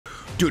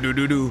Chat!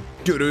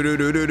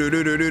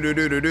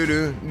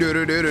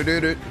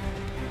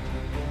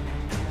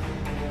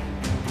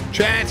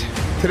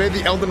 Today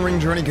the Elden Ring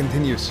journey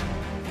continues.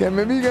 Yeah,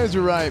 maybe you guys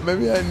are right.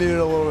 Maybe I needed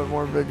a little bit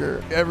more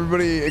vigor.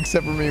 Everybody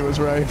except for me was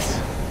right.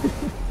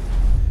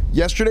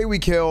 Yesterday we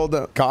killed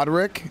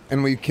Godric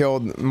and we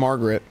killed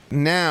Margaret.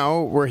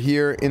 Now we're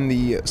here in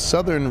the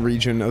southern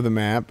region of the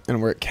map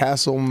and we're at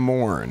Castle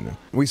Morn.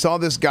 We saw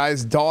this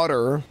guy's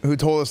daughter who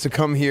told us to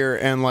come here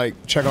and like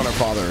check on her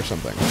father or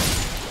something.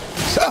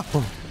 So,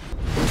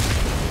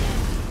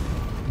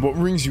 what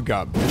rings you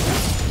got, bitch?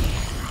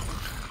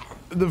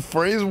 The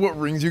phrase "what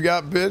rings you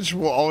got, bitch"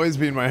 will always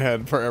be in my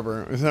head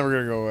forever. It's never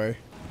gonna go away.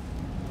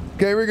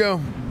 Okay, here we go.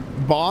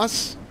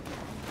 Boss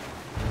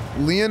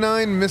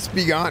Leonine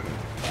Misbegotten.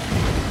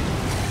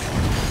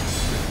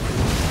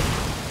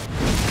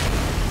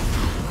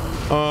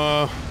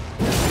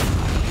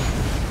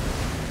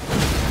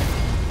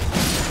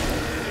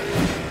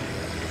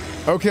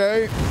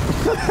 Okay.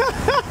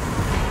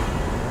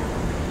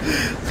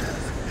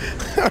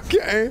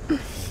 Okay.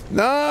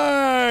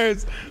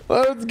 Nice.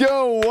 Let's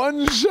go.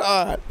 One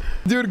shot.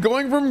 Dude,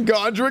 going from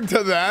Godric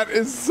to that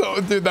is so...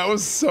 Dude, that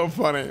was so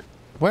funny.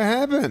 What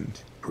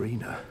happened?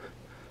 Rena,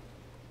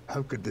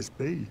 how could this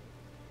be?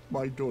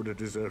 My daughter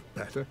deserved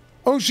better.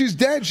 Oh, she's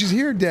dead. She's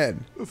here dead.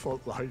 The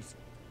fault lies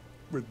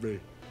with me.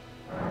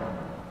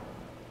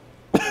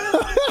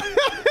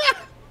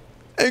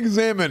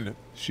 Examine.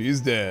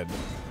 She's dead.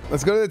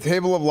 Let's go to the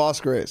table of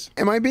lost grace.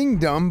 Am I being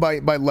dumb by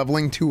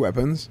leveling 2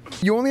 weapons?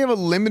 You only have a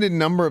limited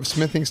number of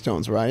smithing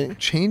stones, right?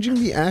 Changing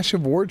the Ash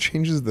of War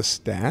changes the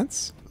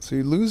stats? So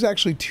you lose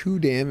actually 2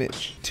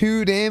 damage.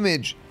 2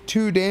 damage.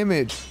 2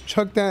 damage.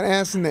 Chuck that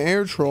ass in the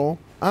air, troll.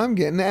 I'm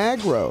getting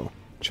aggro.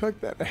 Chuck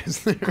that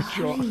ass in the air,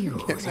 troll. I'm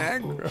getting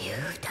aggro.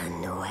 You've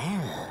done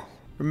well.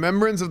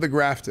 Remembrance of the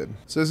Grafted.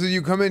 So this is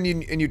you come in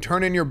and you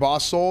turn in your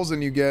boss souls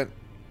and you get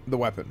the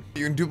weapon.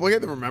 You can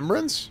duplicate the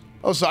remembrance?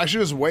 Oh, so I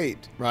should just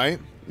wait, right?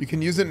 You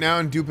can use it now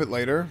and dupe it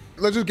later.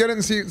 Let's just get it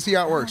and see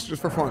how it works,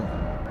 just for fun.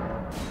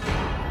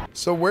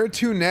 So where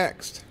to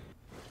next?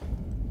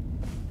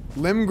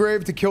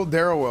 Limgrave to kill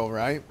Darrowwill,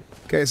 right?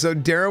 Okay, so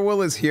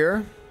Darrowwill is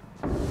here.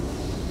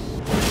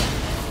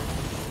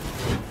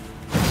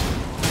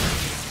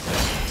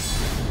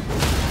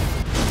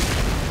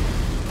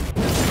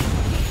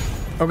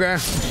 Okay.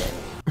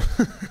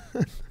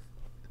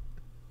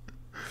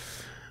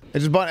 I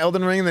just bought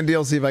Elden Ring and the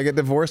DLC. If I get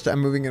divorced, I'm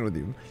moving in with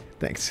you.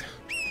 Thanks.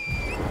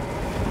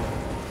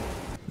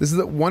 This is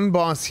the one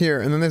boss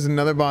here, and then there's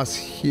another boss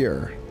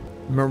here.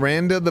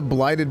 Miranda the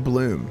Blighted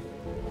Bloom.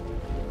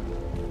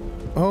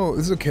 Oh,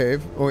 this is a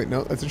cave. Oh wait,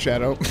 no, that's a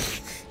shadow.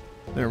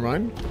 Never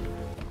mind.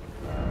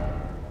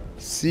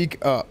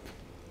 Seek up.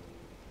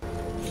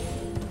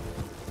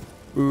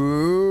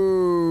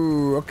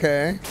 Ooh,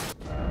 okay.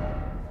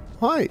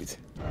 Light.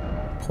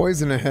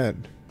 Poison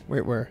ahead.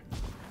 Wait, where?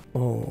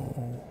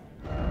 Oh.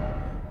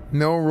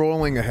 No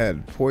rolling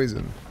ahead.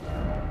 Poison.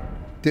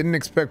 Didn't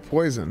expect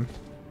poison.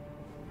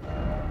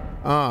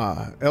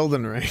 Ah,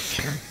 Elden Ring.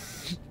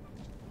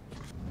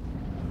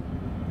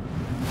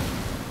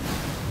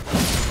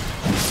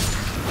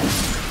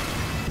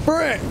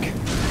 Frick!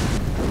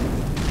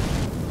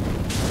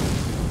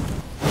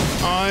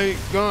 I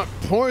got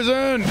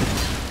poisoned!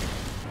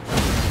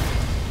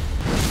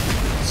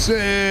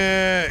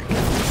 Sick!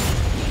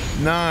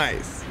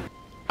 Nice.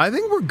 I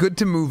think we're good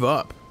to move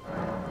up.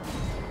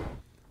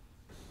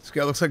 This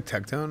guy looks like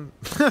Tectone.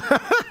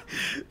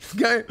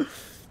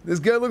 This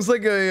guy looks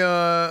like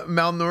a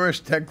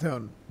malnourished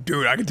Tectone.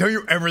 Dude, I can tell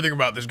you everything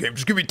about this game.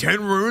 Just give me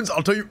 10 runes,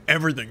 I'll tell you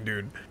everything,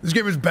 dude. This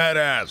game is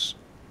badass.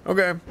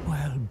 Okay.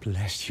 Well,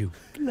 bless you,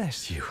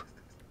 bless you.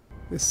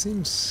 This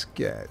seems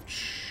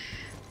sketch.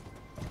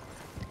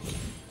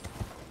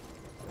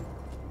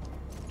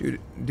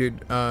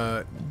 Dude,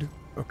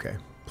 okay.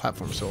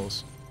 Platform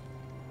souls.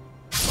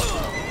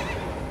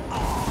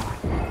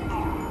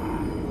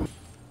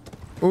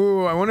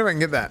 Ooh, I wonder if I can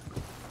get that.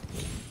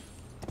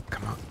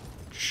 Come on.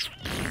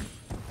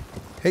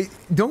 Hey,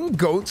 don't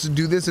goats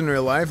do this in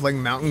real life, like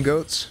mountain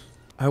goats?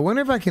 I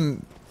wonder if I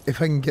can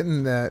get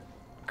in that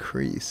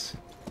crease.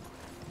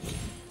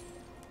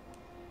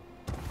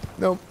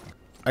 Nope.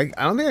 I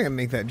don't think I can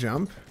make that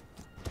jump.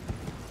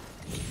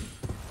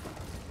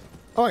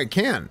 Oh, I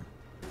can.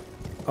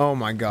 Oh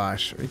my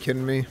gosh, are you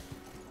kidding me?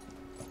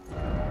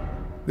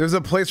 There's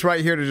a place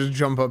right here to just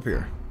jump up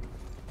here.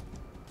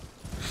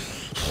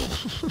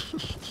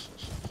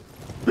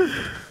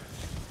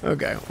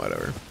 Okay,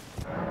 whatever.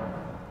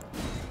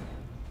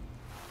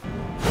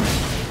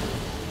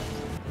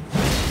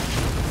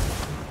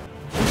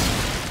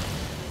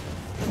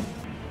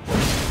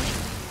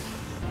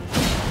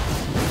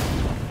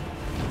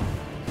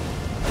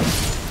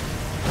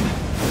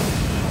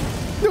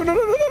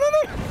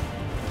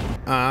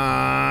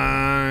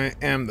 I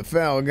am the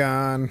fell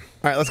god. All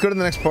right, let's go to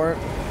the next part.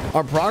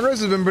 Our progress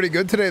has been pretty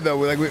good today,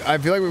 though. I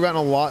feel like we've gotten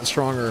a lot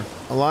stronger.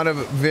 A lot of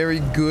very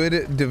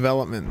good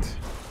development.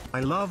 I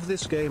love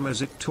this game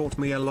as it taught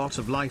me a lot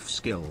of life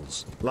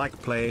skills,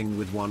 like playing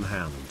with one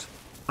hand.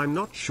 I'm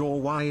not sure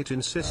why it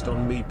insists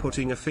on me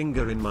putting a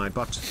finger in my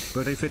butt,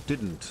 but if it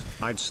didn't,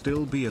 I'd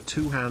still be a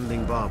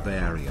two-handing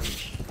barbarian.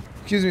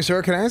 Excuse me,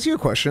 sir, can I ask you a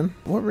question?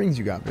 What rings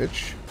you got,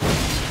 bitch?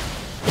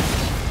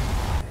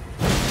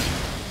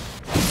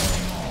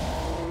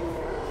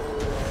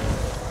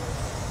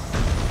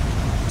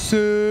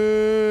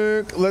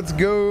 Sick! Let's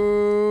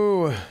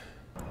go!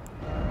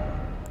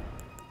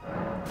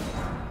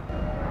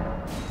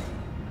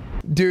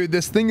 Dude,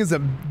 this thing is a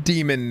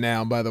demon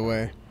now, by the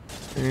way.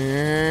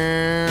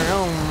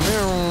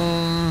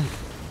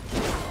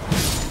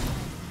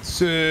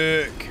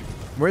 Sick!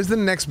 Where's the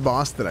next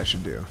boss that I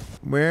should do?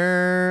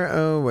 Where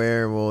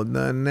will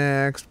the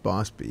next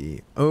boss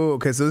be? Oh,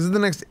 okay, so this is the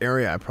next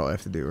area I probably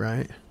have to do,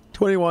 right?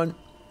 21.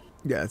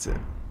 Yeah, that's it.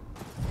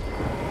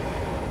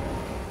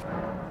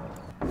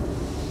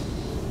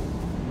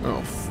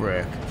 Oh,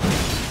 frick.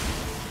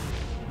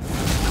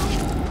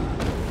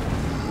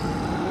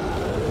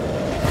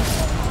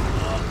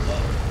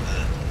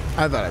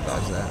 I thought I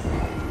dodged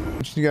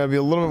that. Just gotta be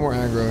a little bit more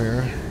aggro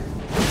here.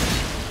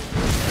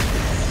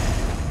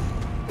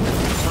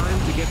 Time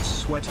to get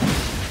sweaty.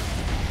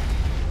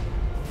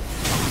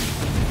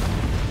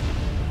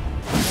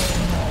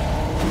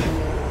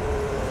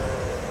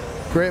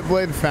 Great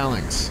Blade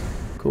Phalanx.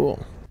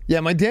 Cool. Yeah,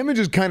 my damage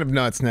is kind of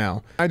nuts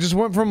now. I just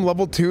went from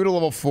level 2 to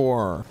level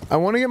 4. I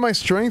want to get my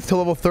strength to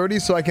level 30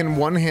 so I can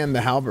one-hand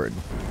the halberd.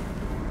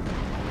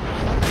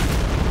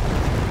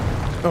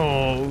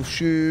 Oh,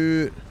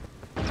 shit.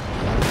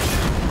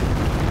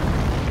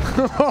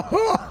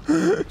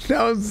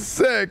 That was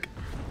sick.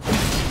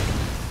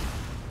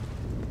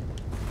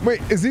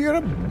 Wait, is he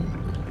gonna...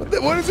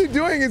 What is he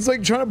doing? It's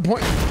like trying to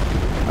point...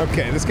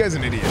 Okay, this guy's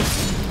an idiot.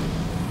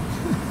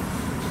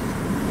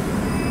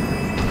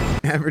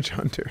 Average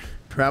hunter.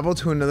 Travel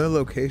to another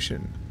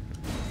location.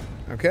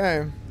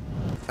 Okay.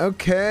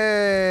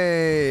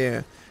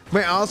 Okay.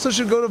 Wait, I also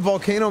should go to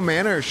Volcano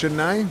Manor,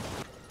 shouldn't I?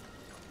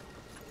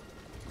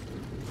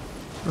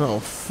 Oh,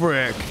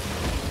 frick.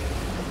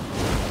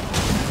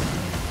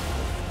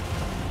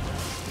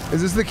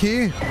 Is this the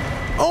key?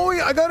 Oh,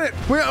 yeah, I got it.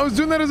 Wait, I was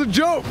doing that as a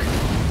joke.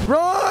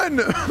 Run!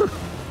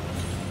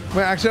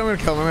 Wait, actually, I'm gonna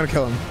kill him. I'm gonna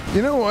kill him.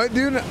 You know what,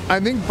 dude? I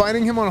think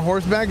fighting him on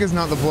horseback is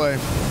not the play.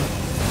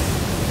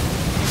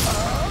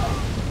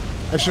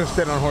 I should have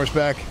stayed on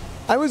horseback.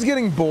 I was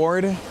getting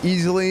bored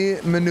easily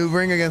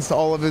maneuvering against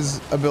all of his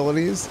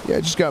abilities. Yeah,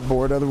 I just got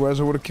bored. Otherwise,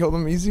 I would have killed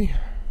him easy.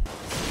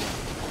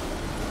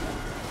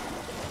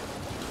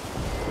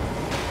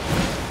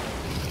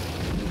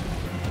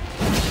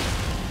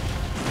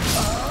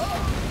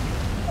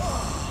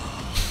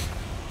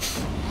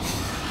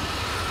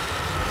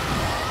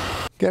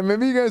 Okay,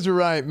 maybe you guys are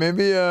right.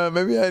 Maybe I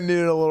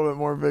needed a little bit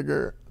more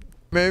vigor.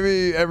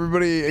 Maybe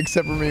everybody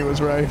except for me was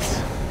right.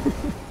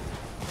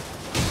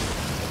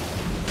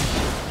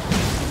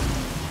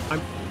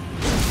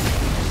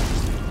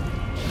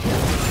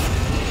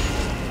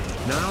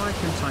 Now I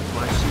can type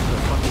my super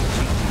fucking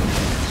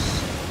TTS.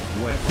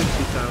 Where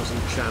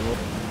 50,000 channel.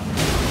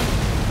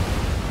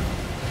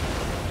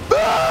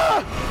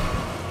 Ah!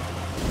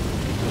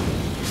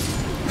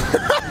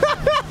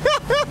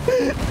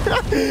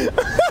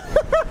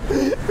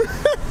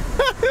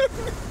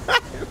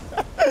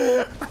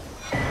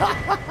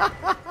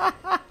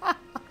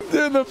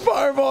 Dude, the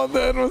fireball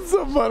then was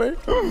so funny.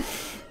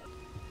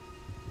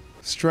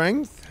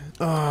 Strength?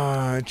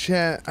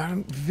 Chat.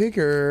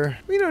 Vigor.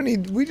 We don't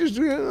need. We don't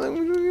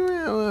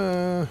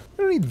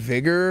need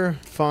vigor.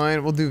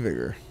 Fine, we'll do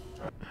vigor.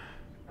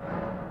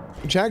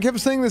 Chat kept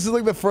saying this is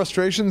like the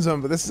frustration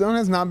zone, but this zone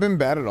has not been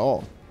bad at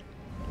all.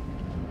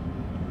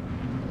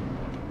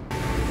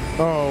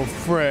 Oh,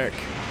 frick.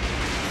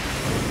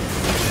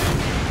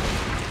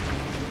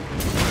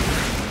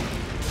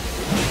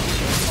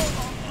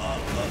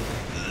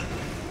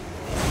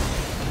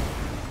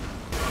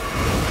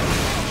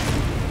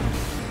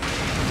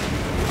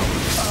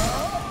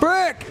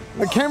 Frick!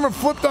 The camera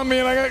flipped on me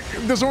and I got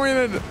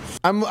disoriented.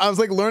 I was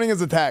like learning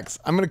his attacks.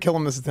 I'm gonna kill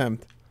him this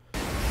attempt.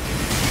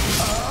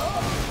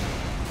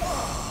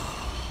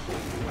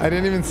 I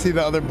didn't even see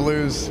the other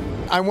blues.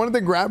 I wanted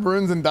to grab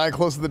runes and die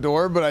close to the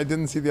door, but I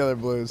didn't see the other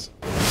blues.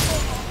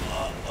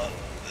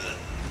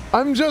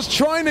 I'm just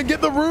trying to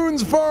get the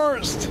runes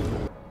first.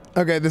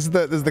 Okay, this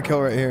is the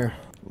kill right here.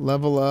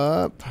 Level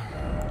up.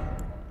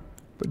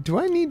 But do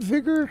I need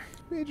vigor?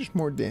 Maybe just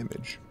more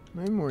damage.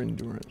 Maybe more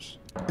endurance.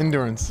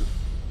 Endurance.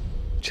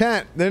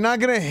 Chat, they're not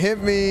gonna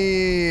hit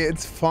me.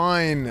 It's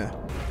fine.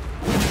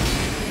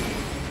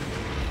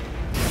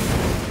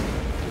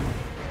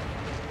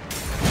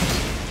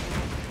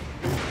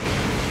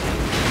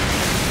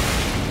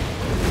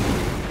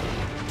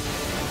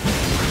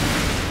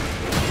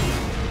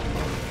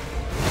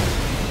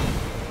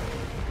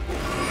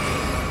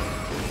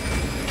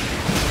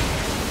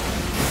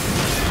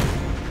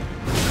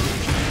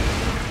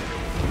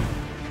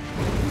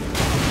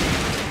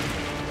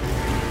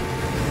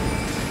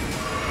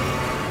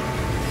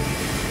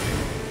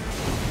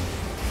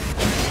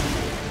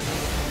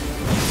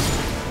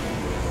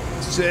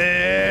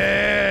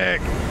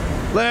 Sick!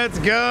 Let's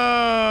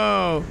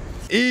go!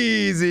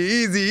 Easy,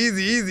 easy,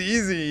 easy, easy,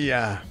 easy.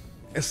 Yeah.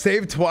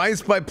 Saved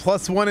twice by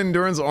 +1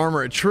 endurance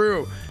armor.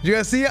 True. Did you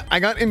guys see it? I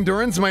got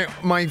endurance.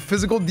 My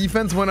physical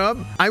defense went up.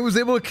 I was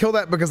able to kill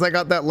that because I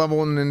got that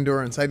level in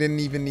endurance. I didn't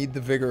even need the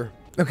vigor.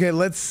 Okay,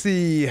 let's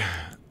see.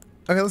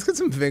 Okay, let's get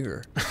some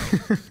vigor.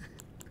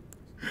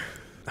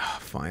 Oh,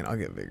 fine, I'll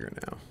get vigor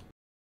now.